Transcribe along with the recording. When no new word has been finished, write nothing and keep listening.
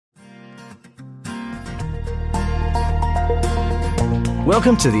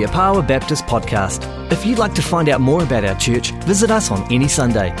Welcome to the Opawa Baptist podcast. If you'd like to find out more about our church, visit us on any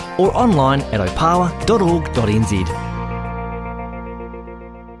Sunday or online at opawa.org.nz.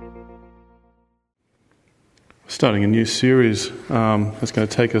 Starting a new series that's going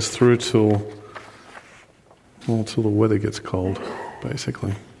to take us through till the weather gets cold,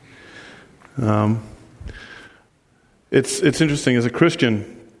 basically. It's interesting as a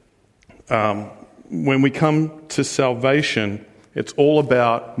Christian, when we come to salvation, it's all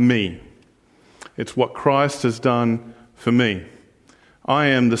about me. It's what Christ has done for me. I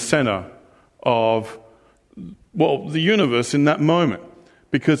am the center of, the universe in that moment,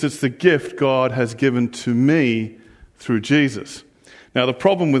 because it's the gift God has given to me through Jesus. Now, the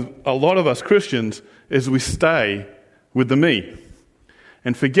problem with a lot of us Christians is we stay with the me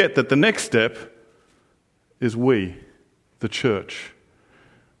and forget that the next step is we, the church.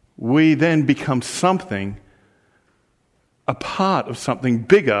 We then become something, a part of something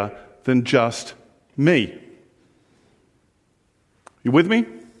bigger than just me. You with me?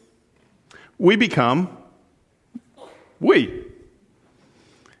 We become we.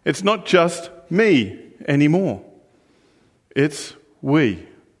 It's not just me anymore. It's we.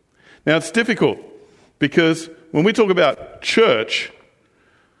 Now, it's difficult because when we talk about church,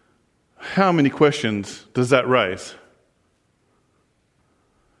 how many questions does that raise?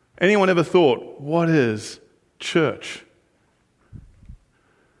 Anyone ever thought, what is church?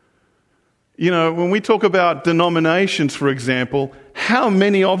 You know, when we talk about denominations, for example, how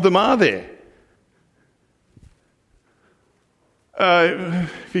many of them are there?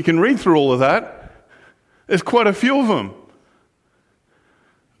 If you can read through all of that, there's quite a few of them.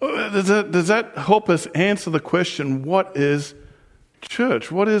 Does that help us answer the question, what is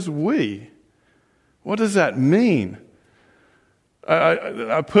church? What is we? What does that mean?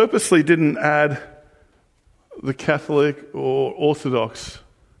 I purposely didn't add the Catholic or Orthodox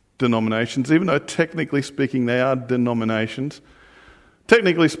denominations, even though technically speaking they are denominations.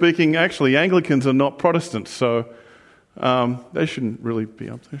 Technically speaking, actually, Anglicans are not Protestants, so they shouldn't really be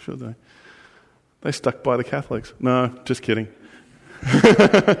up there, should they? They stuck by the Catholics. No, just kidding.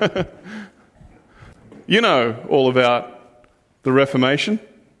 You know all about the Reformation,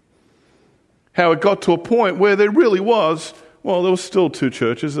 how it got to a point where there really was, there was still two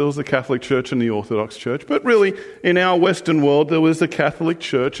churches. There was the Catholic Church and the Orthodox Church. But really, in our Western world, there was the Catholic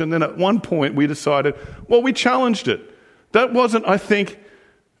Church. And then at one point, we decided, we challenged it. That wasn't, I think,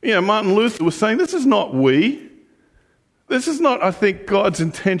 Martin Luther was saying, this is not we. This is not, I think, God's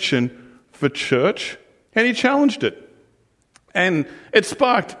intention for church. And he challenged it. And it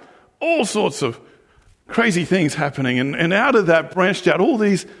sparked all sorts of crazy things happening. And out of that branched out all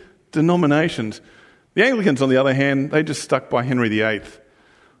these denominations. The Anglicans, on the other hand, they just stuck by Henry VIII.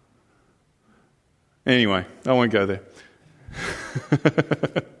 Anyway, I won't go there.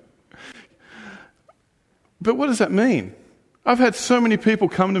 But what does that mean? I've had so many people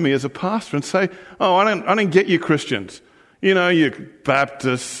come to me as a pastor and say, I don't get you Christians. You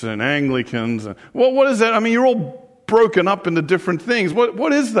Baptists and Anglicans. What is that? I mean, you're all broken up into different things.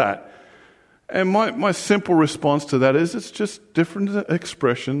 What is that? And my simple response to that is, it's just different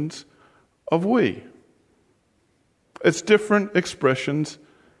expressions of we. It's different expressions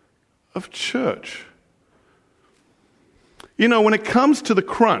of church. When it comes to the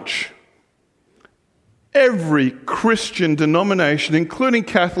crunch, every Christian denomination, including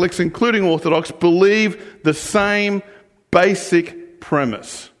Catholics, including Orthodox, believe the same basic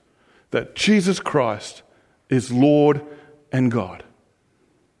premise, that Jesus Christ is Lord and God.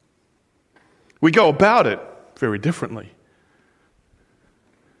 We go about it very differently,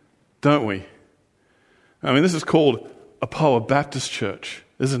 don't we? I mean, this is called Opawa Baptist Church,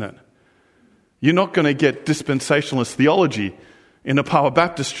 isn't it? You're not going to get dispensationalist theology in Opawa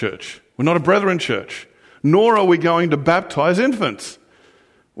Baptist Church. We're not a brethren church. Nor are we going to baptize infants.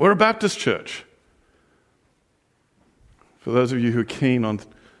 We're a Baptist church. For those of you who are keen on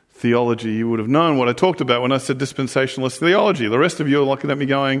theology, you would have known what I talked about when I said dispensationalist theology. The rest of you are looking at me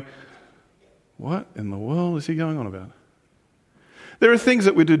going, what in the world is he going on about? There are things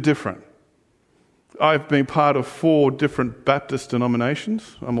that we do different. I've been part of 4 different Baptist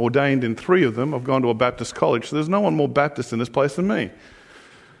denominations. I'm ordained in 3 of them. I've gone to a Baptist college, so there's no one more Baptist in this place than me.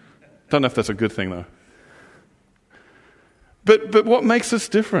 Don't know if that's a good thing, though. But what makes us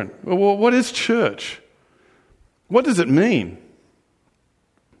different? Well, what is church? What does it mean?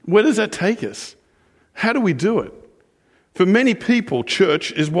 Where does that take us? How do we do it? For many people,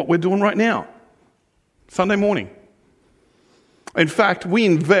 church is what we're doing right now, Sunday morning. In fact, we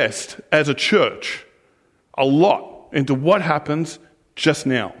invest as a church a lot into what happens just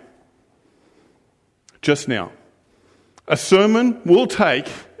now. Just now. A sermon will take,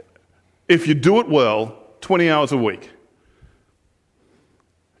 if you do it well, 20 hours a week.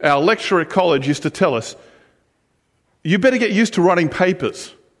 Our lecturer at college used to tell us, you better get used to writing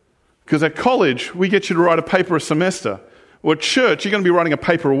papers, because at college, we get you to write a paper a semester. Or at church, you're going to be writing a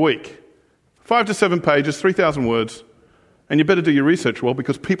paper a week. 5 to 7 pages, 3,000 words, and you better do your research well,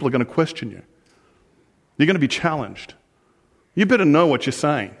 because people are going to question you. You're going to be challenged. You better know what you're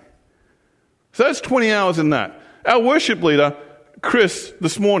saying. So that's 20 hours in that. Our worship leader, Chris,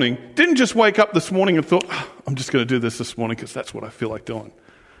 this morning, didn't just wake up this morning and thought, I'm just going to do this morning because that's what I feel like doing.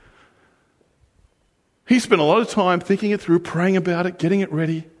 He spent a lot of time thinking it through, praying about it, getting it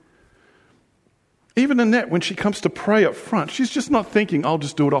ready. Even Annette, when she comes to pray up front, she's just not thinking, I'll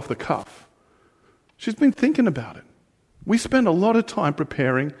just do it off the cuff. She's been thinking about it. We spend a lot of time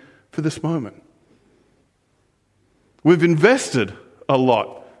preparing for this moment. We've invested a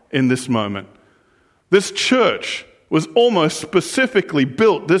lot in this moment. This church was almost specifically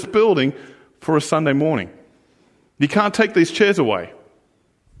built, this building, for a Sunday morning. You can't take these chairs away.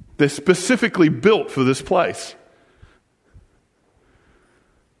 They're specifically built for this place.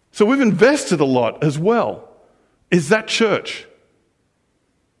 So we've invested a lot as well. Is that church?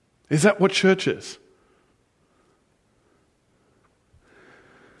 Is that what church is?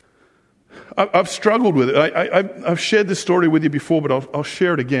 I've struggled with it. I've shared this story with you before, but I'll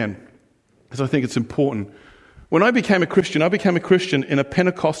share it again because I think it's important. When I became a Christian in a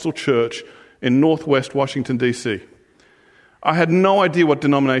Pentecostal church in northwest Washington, D.C. I had no idea what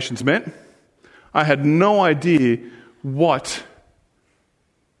denominations meant. I had no idea what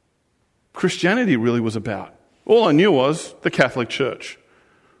Christianity really was about. All I knew was the Catholic Church.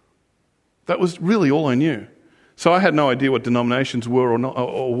 That was really all I knew. So I had no idea what denominations were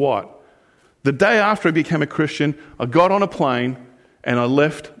or what. The day after I became a Christian, I got on a plane and I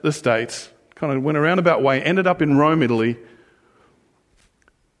left the States, kind of went a roundabout way, ended up in Rome, Italy.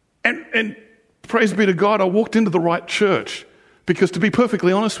 And praise be to God, I walked into the right church. Because to be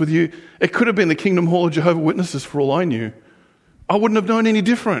perfectly honest with you, it could have been the Kingdom Hall of Jehovah's Witnesses for all I knew. I wouldn't have known any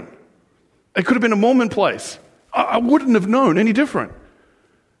different. It could have been a Mormon place. I wouldn't have known any different.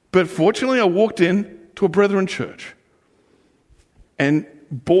 But fortunately, I walked in to a Brethren church. And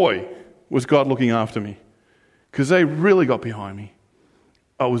boy, was God looking after me. Because they really got behind me.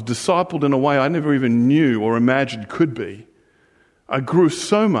 I was discipled in a way I never even knew or imagined could be. I grew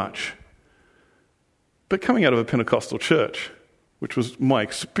so much. But coming out of a Pentecostal church, which was my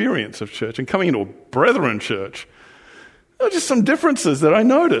experience of church, and coming into a Brethren church, there were just some differences that I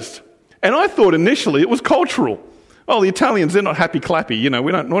noticed. And I thought initially it was cultural. Oh, the Italians, they're not happy-clappy.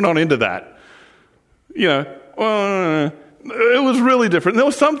 We're not into that. It was really different. There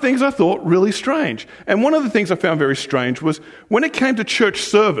were some things I thought really strange. And one of the things I found very strange was when it came to church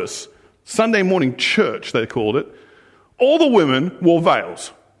service, Sunday morning church, they called it, all the women wore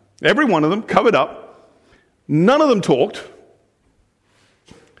veils. Every one of them covered up. None of them talked.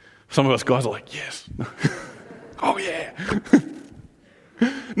 Some of us guys are like, yes. Oh, yeah.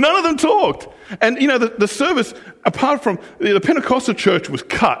 None of them talked. And, the service, apart from the Pentecostal church was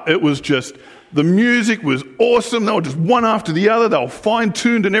cut. It was just, the music was awesome. They were just one after the other. They were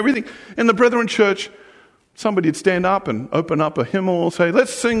fine-tuned and everything. In the Brethren church, somebody would stand up and open up a hymn or say,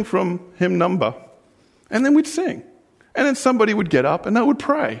 let's sing from hymn number. And then we'd sing. And then somebody would get up and they would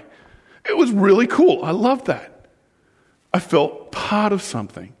pray. It was really cool. I loved that. I felt part of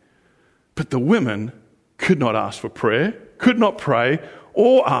something. But the women could not ask for prayer, could not pray,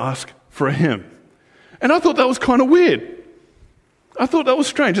 or ask for a hymn. And I thought that was kind of weird. I thought that was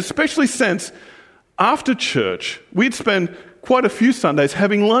strange, especially since after church, we'd spend quite a few Sundays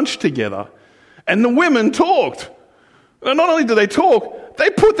having lunch together. And the women talked. And not only did they talk, they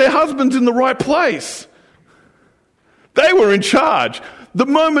put their husbands in the right place. They were in charge. The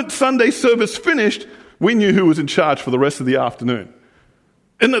moment Sunday service finished, we knew who was in charge for the rest of the afternoon.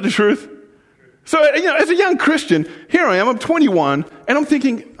 Isn't that the truth? So, as a young Christian, here I am, I'm 21, and I'm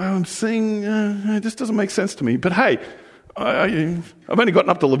thinking, I'm seeing, this doesn't make sense to me. But hey, I've only gotten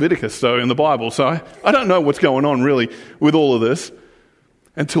up to Leviticus, in the Bible, so I don't know what's going on really with all of this.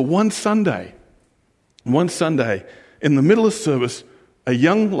 Until one Sunday, in the middle of service, a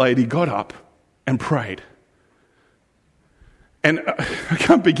young lady got up and prayed. And I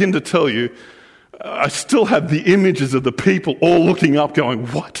can't begin to tell you, I still have the images of the people all looking up going,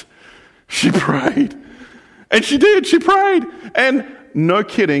 what? She prayed. And she did. She prayed. And no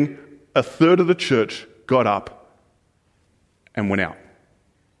kidding, a third of the church got up and went out.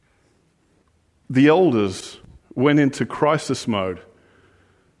 The elders went into crisis mode.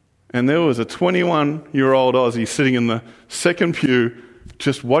 And there was a 21-year-old Aussie sitting in the second pew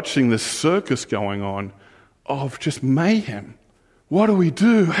just watching this circus going on. of just mayhem. What do we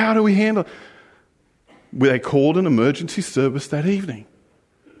do? How do we handle? They called an emergency service that evening.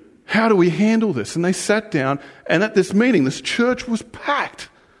 How do we handle this? And they sat down, and at this meeting, this church was packed.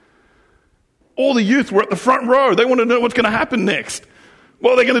 All the youth were at the front row. They wanted to know what's going to happen next.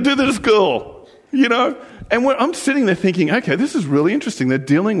 What are they going to do to this girl? You know? And I'm sitting there thinking, okay, this is really interesting. They're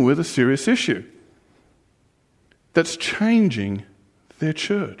dealing with a serious issue that's changing their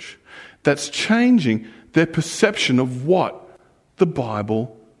church. That's changing their perception of what the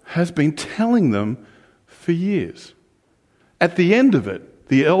Bible has been telling them for years. At the end of it,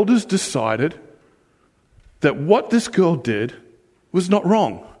 the elders decided that what this girl did was not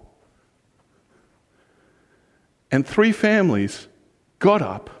wrong. And 3 families got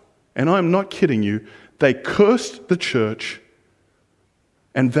up, and I'm not kidding you, they cursed the church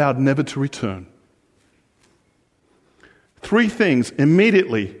and vowed never to return. 3 things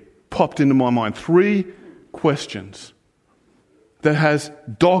immediately popped into my mind. 3 questions that has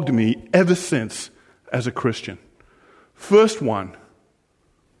dogged me ever since as a Christian. First one,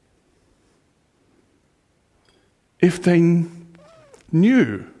 if they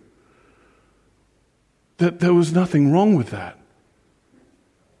knew that there was nothing wrong with that,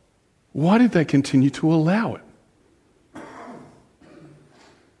 why did they continue to allow it?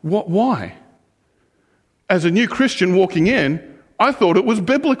 Why? As a new Christian walking in, I thought it was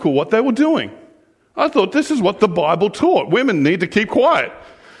biblical what they were doing. I thought this is what the Bible taught. Women need to keep quiet.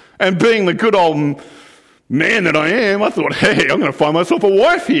 And being the good old man that I am, I thought, hey, I'm going to find myself a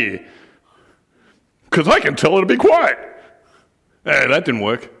wife here. Because I can tell her to be quiet. Hey, that didn't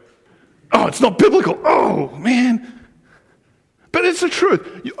work. Oh, it's not biblical. Oh, man. But it's the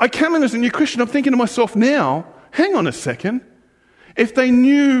truth. I came in as a new Christian. I'm thinking to myself now, hang on a second. If they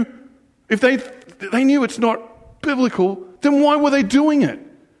knew it's not biblical, then why were they doing it?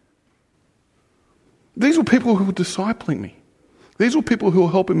 These were people who were discipling me. These were people who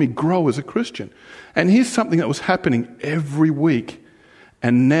were helping me grow as a Christian. And here's something that was happening every week.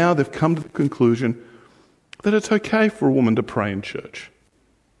 And now they've come to the conclusion that it's okay for a woman to pray in church.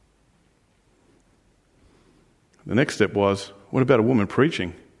 The next step was, what about a woman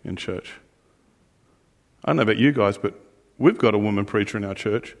preaching in church? I don't know about you guys, but we've got a woman preacher in our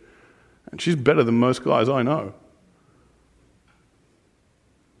church, and she's better than most guys I know.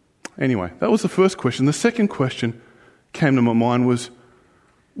 Anyway, that was the first question. The second question came to my mind was,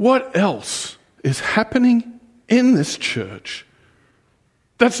 what else is happening in this church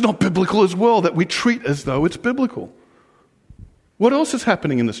that's not biblical as well, that we treat as though it's biblical? What else is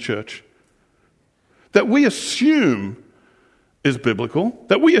happening in this church that we assume is biblical,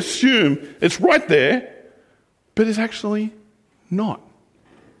 that we assume it's right there, but is actually not?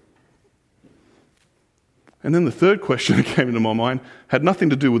 And then the third question that came into my mind had nothing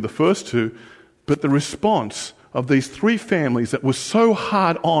to do with the first 2, but the response of these 3 families that were so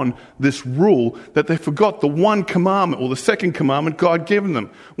hard on this rule that they forgot the one commandment or the second commandment God given them.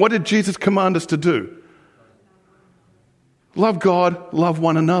 What did Jesus command us to do? Love God, love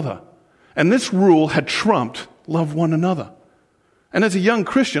one another. And this rule had trumped love one another. And as a young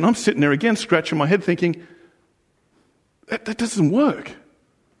Christian, I'm sitting there again scratching my head thinking, that doesn't work.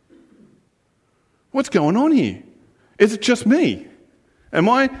 What's going on here? Is it just me? Am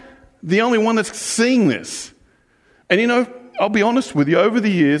I the only one that's seeing this? And you know, I'll be honest with you, over the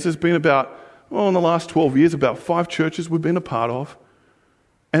years, there's been in the last 12 years, about 5 churches we've been a part of.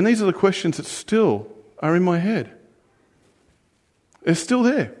 And these are the questions that still are in my head. They're still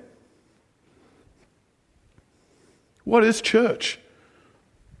there. What is church?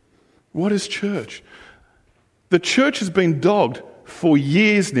 What is church? The church has been dogged for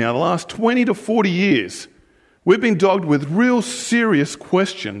years now, the last 20 to 40 years. We've been dogged with real serious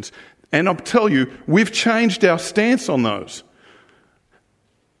questions. And I'll tell you, we've changed our stance on those.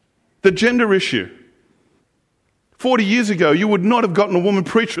 The gender issue. 40 years ago, you would not have gotten a woman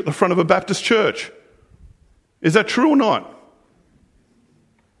preacher at the front of a Baptist church. Is that true or not?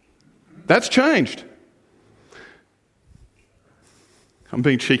 That's changed. I'm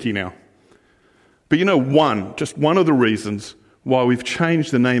being cheeky now. But you know, just one of the reasons why we've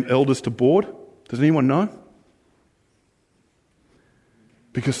changed the name elders to board, does anyone know?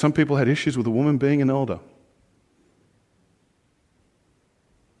 Because some people had issues with a woman being an elder.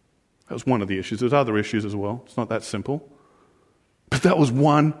 That was one of the issues. There's other issues as well. It's not that simple. But that was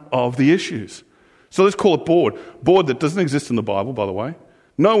one of the issues. So let's call it board. Board that doesn't exist in the Bible, by the way.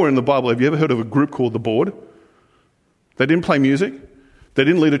 Nowhere in the Bible have you ever heard of a group called the board. They didn't play music. They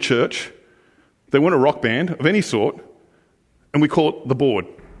didn't lead a church. They weren't a rock band of any sort. And we call it the board.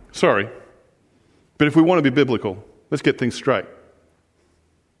 Sorry. But if we want to be biblical, let's get things straight.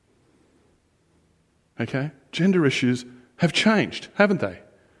 Okay? Gender issues have changed, haven't they?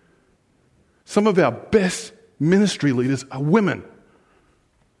 Some of our best ministry leaders are women.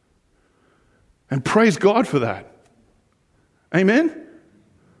 And praise God for that. Amen?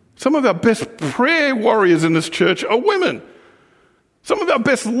 Some of our best prayer warriors in this church are women. Some of our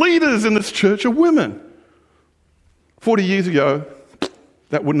best leaders in this church are women. 40 years ago,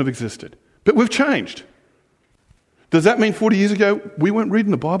 that wouldn't have existed. But we've changed. Does that mean 40 years ago we weren't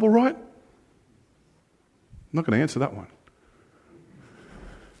reading the Bible right? I'm not going to answer that one.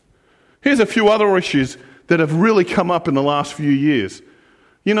 Here's a few other issues that have really come up in the last few years.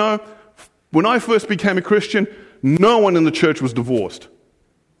 You know, when I first became a Christian, no one in the church was divorced.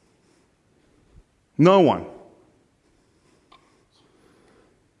 No one.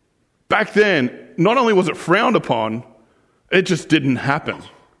 Back then, not only was it frowned upon, it just didn't happen.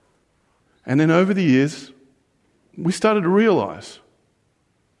 And then over the years, we started to realize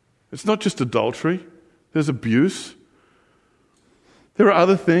it's not just adultery, there's abuse. There are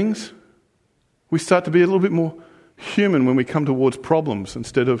other things. We start to be a little bit more human when we come towards problems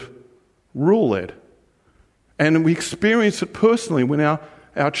instead of rule-led. And we experience it personally when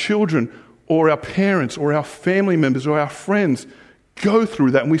our children or our parents or our family members or our friends go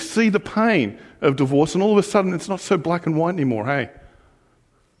through that, and we see the pain of divorce, and all of a sudden it's not so black and white anymore, hey?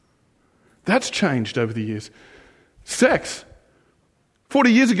 That's changed over the years. Sex.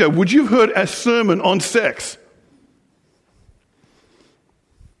 40 years ago, would you have heard a sermon on sex?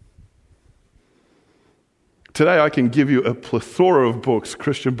 Today I can give you a plethora of books,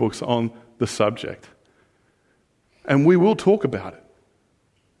 Christian books, on the subject. And we will talk about it.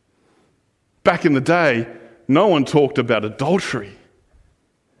 Back in the day, no one talked about adultery.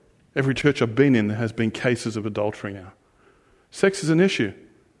 Every church I've been in, there has been cases of adultery now. Sex is an issue,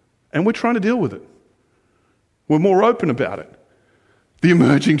 and we're trying to deal with it. We're more open about it. The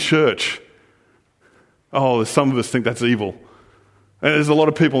emerging church. Oh, some of us think that's evil. And there's a lot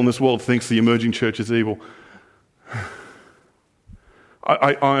of people in this world thinks the emerging church is evil.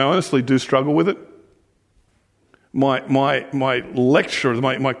 I honestly do struggle with it. My lecturer,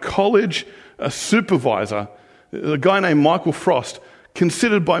 my college supervisor, a guy named Michael Frost,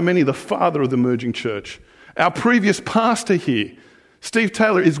 considered by many the father of the emerging church. Our previous pastor here, Steve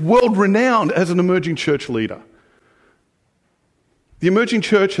Taylor, is world-renowned as an emerging church leader. The emerging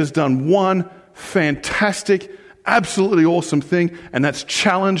church has done one fantastic, absolutely awesome thing, and that's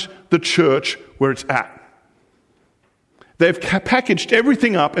challenged the church where it's at. They've packaged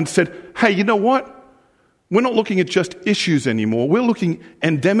everything up and said, hey, you know what? We're not looking at just issues anymore. We're looking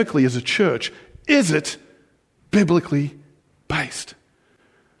endemically as a church. Is it biblically based?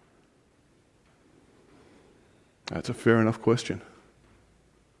 That's a fair enough question.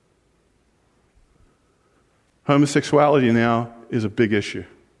 Homosexuality now is a big issue.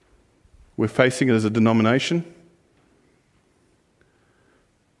 We're facing it as a denomination.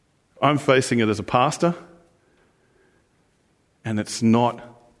 I'm facing it as a pastor. And it's not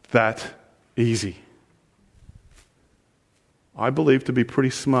that easy. I believe to be pretty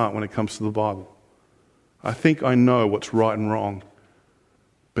smart when it comes to the Bible. I think I know what's right and wrong,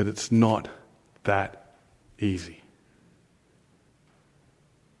 but it's not that easy.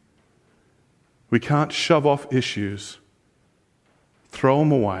 We can't shove off issues, throw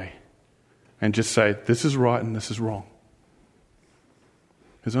them away, and just say, this is right and this is wrong.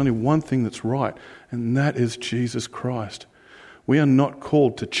 There's only one thing that's right, and that is Jesus Christ. We are not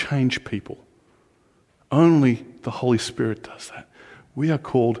called to change people. Only the Holy Spirit does that. We are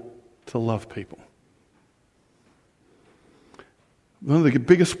called to love people. One of the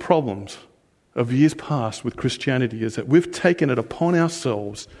biggest problems of years past with Christianity is that we've taken it upon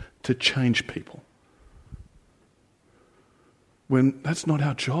ourselves to change people, when that's not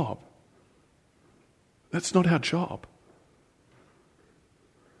our job. That's not our job.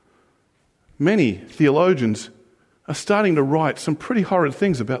 Many theologians are starting to write some pretty horrid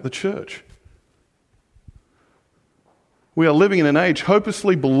things about the church. We are living in an age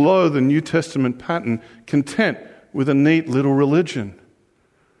hopelessly below the New Testament pattern, content with a neat little religion.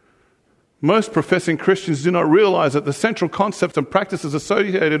 Most professing Christians do not realize that the central concepts and practices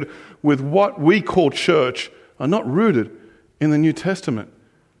associated with what we call church are not rooted in the New Testament.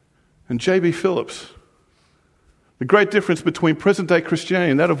 And J.B. Phillips, the great difference between present-day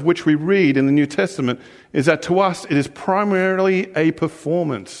Christianity and that of which we read in the New Testament is that to us it is primarily a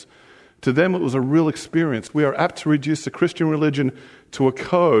performance. To them it was a real experience. We are apt to reduce the Christian religion to a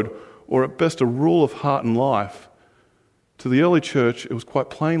code, or at best a rule of heart and life. To the early church, it was quite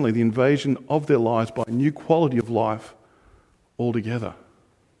plainly the invasion of their lives by a new quality of life altogether.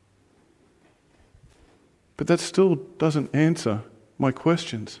 But that still doesn't answer my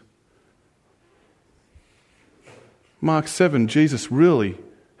questions. Mark 7, Jesus really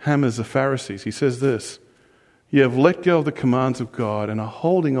hammers the Pharisees. He says this, "You have let go of the commands of God and are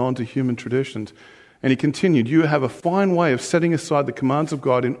holding on to human traditions." And he continued, "You have a fine way of setting aside the commands of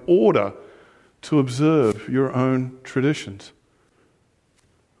God in order to observe your own traditions."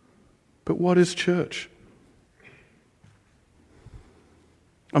 But what is church?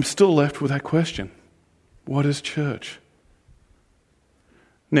 I'm still left with that question. What is church?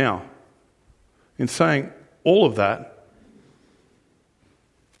 Now, in saying all of that,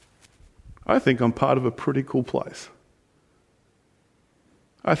 I think I'm part of a pretty cool place.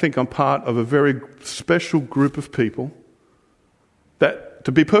 I think I'm part of a very special group of people that,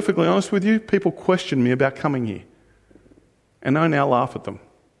 to be perfectly honest with you, people question me about coming here. And I now laugh at them.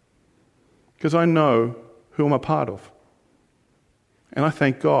 Because I know who I'm a part of. And I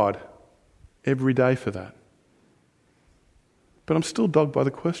thank God every day for that. But I'm still dogged by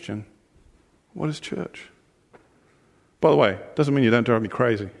the question, what is church? By the way, it doesn't mean you don't drive me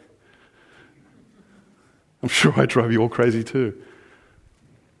crazy. I'm sure I drive you all crazy too.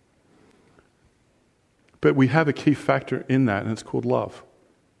 But we have a key factor in that, and it's called love.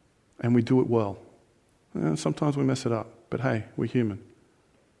 And we do it well. And sometimes we mess it up, but hey, we're human.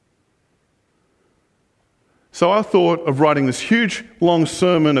 So I thought of writing this huge, long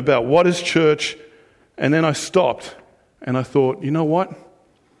sermon about what is church, and then I stopped, and I thought, you know what?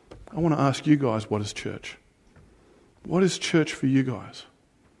 I want to ask you guys, what is church? What is church for you guys?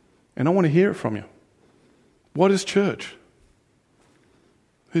 And I want to hear it from you. What is church?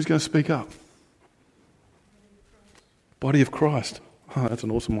 Who's going to speak up? Body of Christ. Oh, that's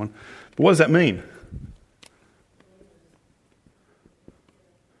an awesome one. But what does that mean?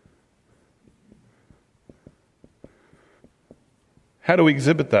 How do we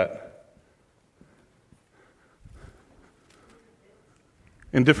exhibit that?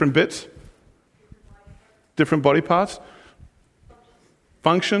 In different bits? Different body parts?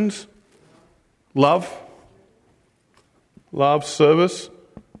 Functions? Love? Love, service?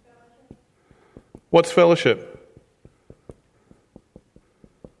 What's fellowship?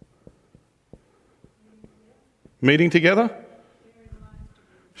 Meeting together?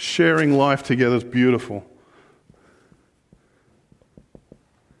 Sharing life together is beautiful.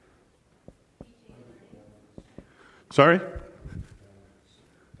 Sorry?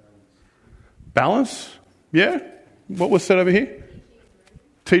 Balance? Yeah? What was said over here?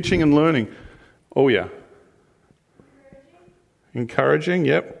 Teaching and learning. Oh yeah. Encouraging,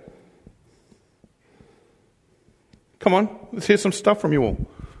 yep. Come on, let's hear some stuff from you all.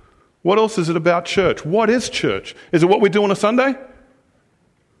 What else is it about church? What is church? Is it what we do on a Sunday?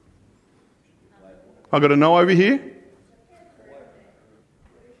 I've got a no over here.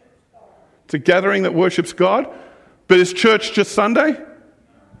 It's a gathering that worships God. But is church just Sunday?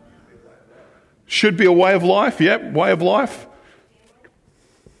 Should be a way of life. Yep, way of life.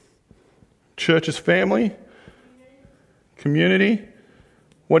 Church is family. Community.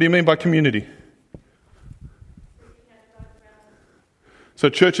 What do you mean by community? So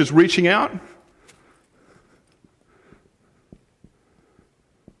church is reaching out.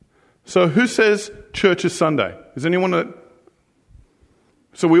 So who says church is Sunday? Is anyone that...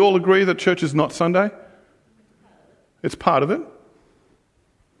 So we all agree that church is not Sunday? It's part of it.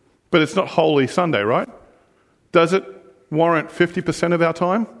 But it's not wholly Sunday, right? Does it warrant 50% of our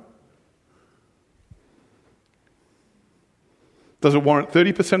time? Does it warrant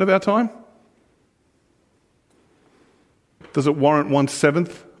 30% of our time? Does it warrant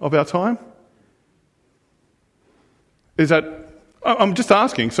 1/7 of our time? Is that... I'm just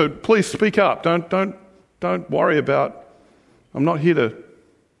asking, so please speak up. Don't worry about... I'm not here to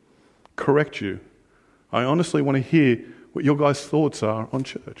correct you. I honestly want to hear what your guys' thoughts are on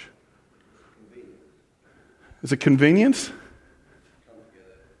church. Is it convenience?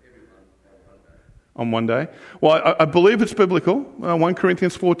 On one day? Well, I believe it's biblical. 1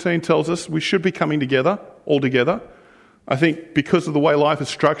 Corinthians 14 tells us we should be coming together, all together. I think because of the way life is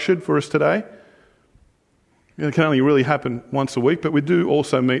structured for us today, it can only really happen once a week, but we do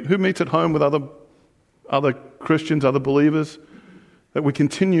also meet. Who meets at home with other Christians, other believers? That we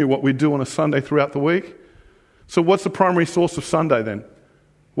continue what we do on a Sunday throughout the week. So what's the primary source of Sunday then?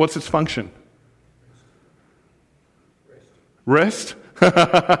 What's its function? Rest?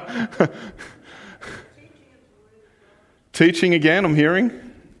 Teaching again, I'm hearing.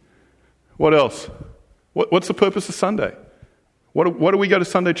 What else? What's the purpose of Sunday? What do we go to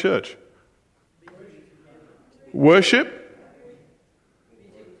Sunday church? Worship?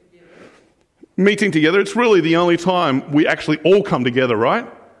 Meeting together. It's really the only time we actually all come together, right?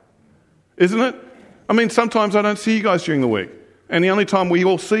 Isn't it? I mean, sometimes I don't see you guys during the week. And the only time we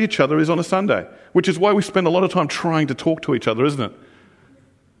all see each other is on a Sunday, which is why we spend a lot of time trying to talk to each other, isn't it?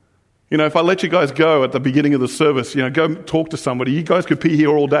 You know, if I let you guys go at the beginning of the service, you know, go talk to somebody, you guys could be here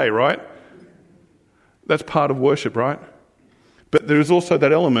all day, right? That's part of worship, right? But there is also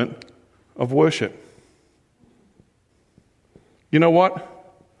that element of worship. You know what?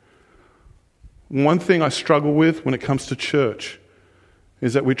 One thing I struggle with when it comes to church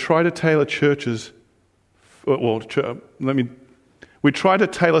is that we try to tailor churches, we try to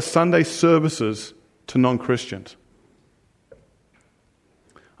tailor Sunday services to non-Christians.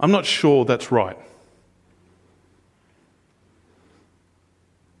 I'm not sure that's right.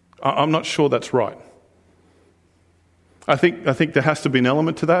 I'm not sure that's right. I think there has to be an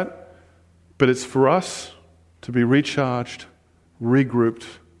element to that, but it's for us to be recharged, regrouped,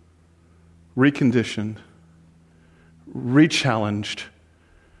 reconditioned, rechallenged,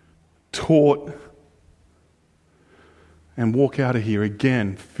 taught, and walk out of here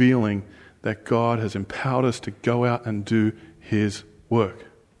again feeling that God has empowered us to go out and do His work.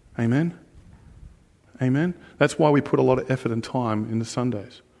 Amen? Amen? That's why we put a lot of effort and time in the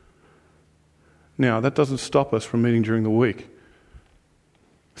Sundays. Now, that doesn't stop us from meeting during the week.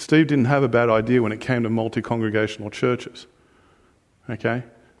 Steve didn't have a bad idea when it came to multi-congregational churches. Okay?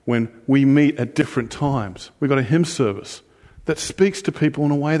 When we meet at different times, we've got a hymn service that speaks to people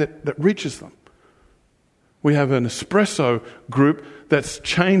in a way that reaches them. We have an espresso group that's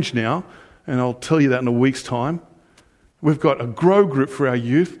changed now, and I'll tell you that in a week's time. We've got a grow group for our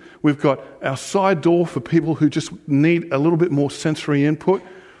youth. We've got our side door for people who just need a little bit more sensory input.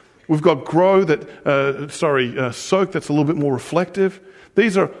 We've got grow soak that's a little bit more reflective.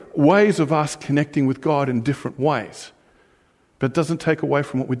 These are ways of us connecting with God in different ways. But it doesn't take away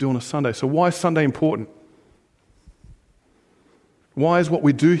from what we do on a Sunday. So why is Sunday important? Why is what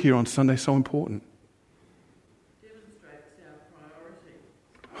we do here on Sunday so important? Demonstrates our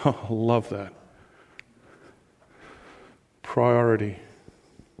priority. Oh, I love that. Priority.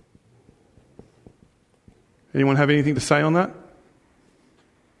 Anyone have anything to say on that?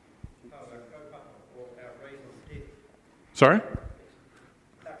 Sorry?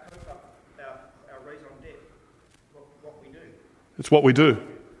 Our raison d'etre, what we do. It's what we do.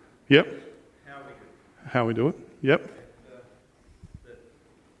 Yep. How we do it. How we do it. Yep. That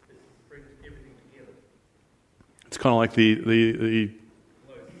brings everything together. It's kind of like the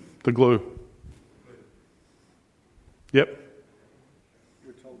glue. Yep.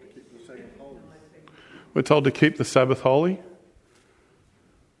 We're told to keep the Sabbath holy. We're told to keep the Sabbath holy. We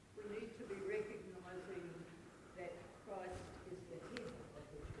need to be recognising that Christ is the head of the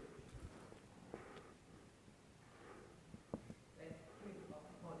church. That's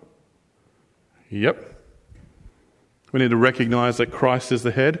the body. Yep. We need to recognize that Christ is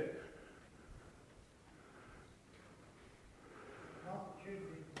the head.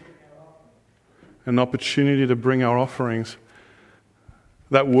 An opportunity to bring our offerings.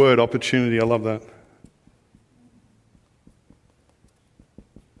 That word, opportunity, I love that.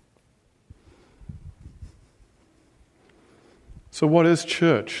 So what is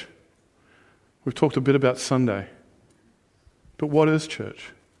church? We've talked a bit about Sunday. But what is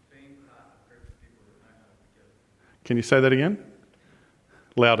church? Can you say that again?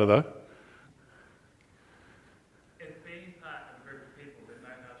 Louder though.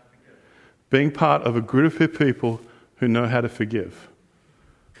 Being part of a group of people who know how to forgive,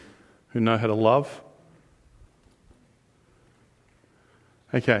 who know how to love.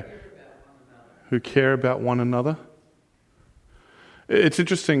 Okay. Who care about one another. It's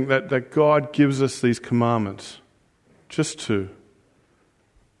interesting that God gives us these commandments just to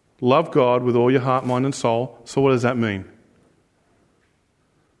love God with all your heart, mind and soul. So what does that mean?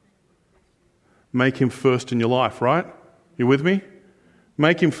 Make Him first in your life, right? You with me?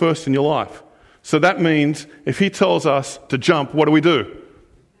 Make Him first in your life. So that means if He tells us to jump, what do?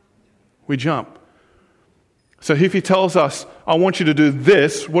 We jump. So if He tells us, I want you to do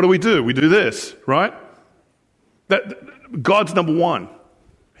this, what do? We do this, right? God's number one.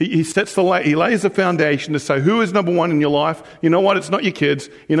 He lays the foundation to say who is number one in your life. You know what? It's not your kids.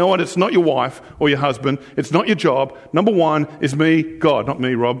 You know what? It's not your wife or your husband. It's not your job. Number one is me, God. Not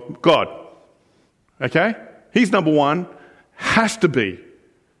me, Rob. God. Okay? He's number one. Has to be.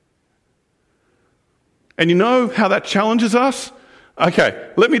 And you know how that challenges us?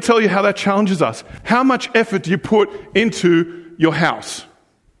 Okay, let me tell you how that challenges us. How much effort do you put into your house?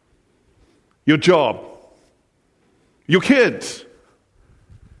 Your job? Your kids?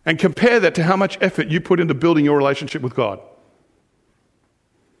 And compare that to how much effort you put into building your relationship with God.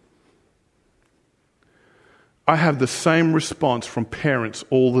 I have the same response from parents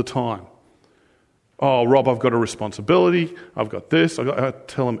all the time. Oh, Rob, I've got a responsibility. I've got this. I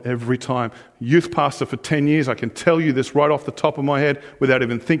tell them every time. Youth pastor for 10 years, I can tell you this right off the top of my head without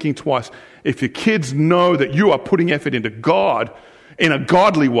even thinking twice. If your kids know that you are putting effort into God in a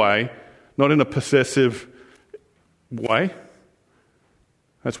godly way, not in a possessive way,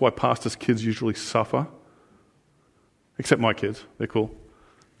 that's why pastors' kids usually suffer. Except my kids, they're cool.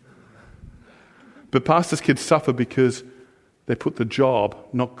 But pastors' kids suffer because they put the job,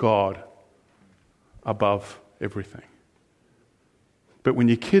 not God, above everything. But when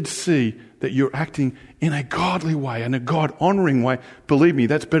your kids see that you're acting in a godly way, in a God-honoring way, believe me,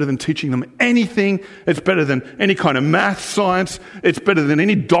 that's better than teaching them anything. It's better than any kind of math, science. It's better than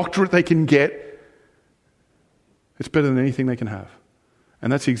any doctorate they can get. It's better than anything they can have.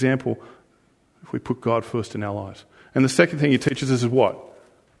 And that's the example if we put God first in our lives. And the second thing he teaches us is what?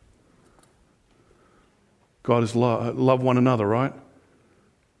 God is love one another, right?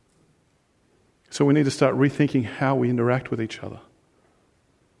 So we need to start rethinking how we interact with each other.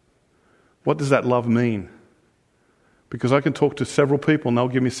 What does that love mean? Because I can talk to several people and they'll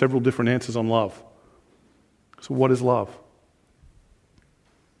give me several different answers on love. So what is love?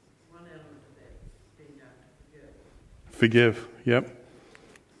 One element of that is being able to forgive. Forgive, yep.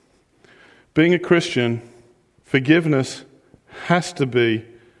 Being a Christian, forgiveness has to be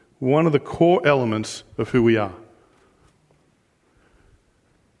one of the core elements of who we are.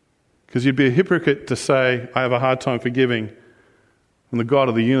 Because you'd be a hypocrite to say, I have a hard time forgiving, when the God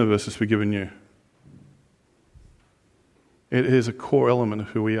of the universe has forgiven you. It is a core element of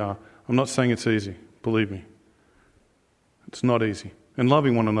who we are. I'm not saying it's easy, believe me. It's not easy. And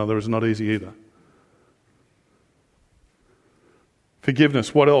loving one another is not easy either.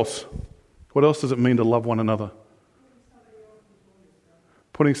 Forgiveness, what else? What else does it mean to love one another?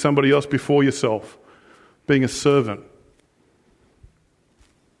 Putting somebody else before yourself. Being a servant.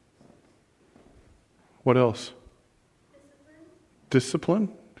 What else?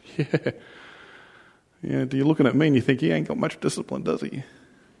 Discipline? Yeah. Yeah, you're looking at me and you think, he ain't got much discipline, does he?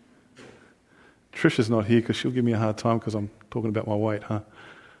 Trisha's not here because she'll give me a hard time because I'm talking about my weight, huh?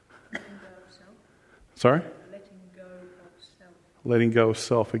 Letting go of self. Sorry? Letting go of self. Letting go of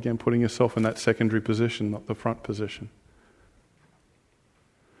self. Again, putting yourself in that secondary position, not the front position.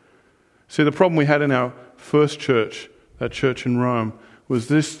 See, the problem we had in our first church, that church in Rome, was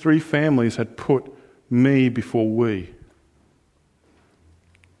these three families had put me before we.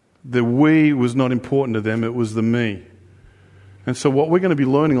 The we was not important to them, it was the me. And so what we're going to be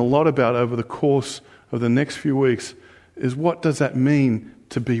learning a lot about over the course of the next few weeks is what does that mean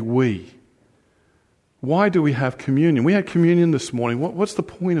to be we? Why do we have communion? We had communion this morning. What's the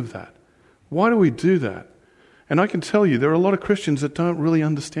point of that? Why do we do that? And I can tell you, there are a lot of Christians that don't really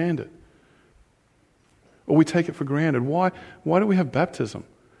understand it. Or we take it for granted. Why do we have baptism?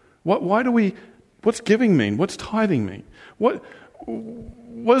 What's giving mean? What's tithing mean? What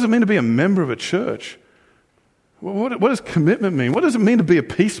does it mean to be a member of a church? What does commitment mean? What does it mean to be a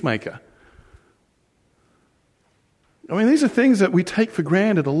peacemaker? I mean, these are things that we take for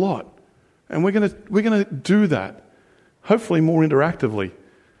granted a lot. And we're going to do that, hopefully more interactively.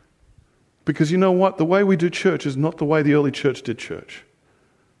 Because you know what? The way we do church is not the way the early church did church.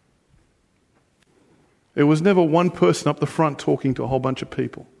 It was never one person up the front talking to a whole bunch of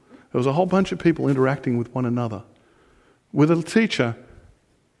people. There was a whole bunch of people interacting with one another, with a teacher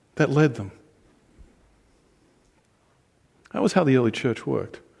that led them. That was how the early church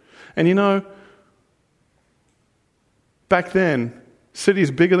worked. And you know, back then,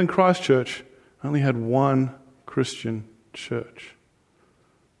 cities bigger than Christchurch only had one Christian church.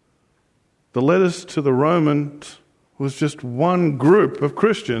 The letters to the Romans was just one group of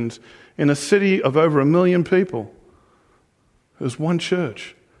Christians in a city of over 1 million people. It was one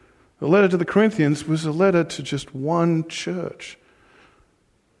church. The letter to the Corinthians was a letter to just one church.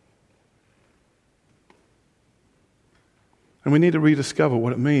 And we need to rediscover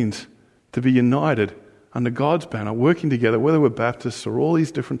what it means to be united under God's banner, working together, whether we're Baptists or all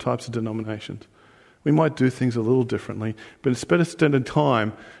these different types of denominations. We might do things a little differently, but it's better spending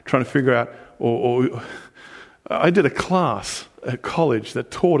time trying to figure out, or I did a class at college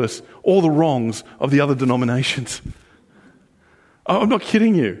that taught us all the wrongs of the other denominations. I'm not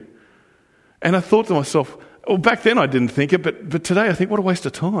kidding you. And I thought to myself, well, back then I didn't think it, but today I think, what a waste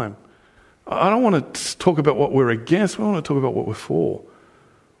of time. I don't want to talk about what we're against, I want to talk about what we're for.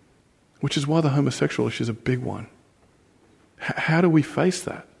 Which is why the homosexual issue is a big one. How do we face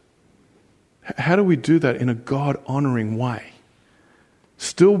that? How do we do that in a God-honoring way?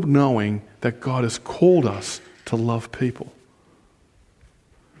 Still knowing that God has called us to love people.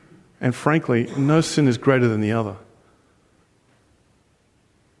 And frankly, no sin is greater than the other.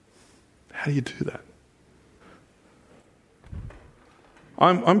 How do you do that?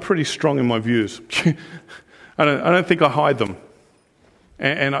 I'm pretty strong in my views. I don't think I hide them.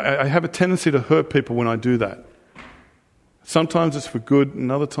 And I have a tendency to hurt people when I do that. Sometimes it's for good,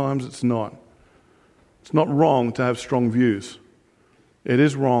 and other times it's not. It's not wrong to have strong views. It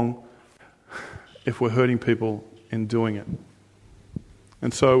is wrong if we're hurting people in doing it.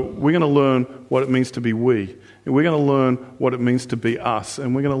 And so we're going to learn what it means to be we. And we're going to learn what it means to be us.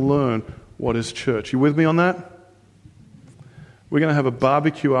 And we're going to learn what is church. You with me on that? We're going to have a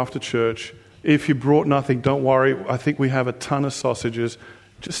barbecue after church. If you brought nothing, don't worry. I think we have a ton of sausages.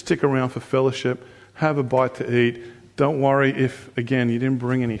 Just stick around for fellowship. Have a bite to eat. Don't worry if, again, you didn't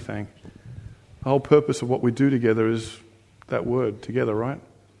bring anything. The whole purpose of what we do together is that word, together, right?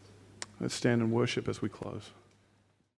 Let's stand and worship as we close.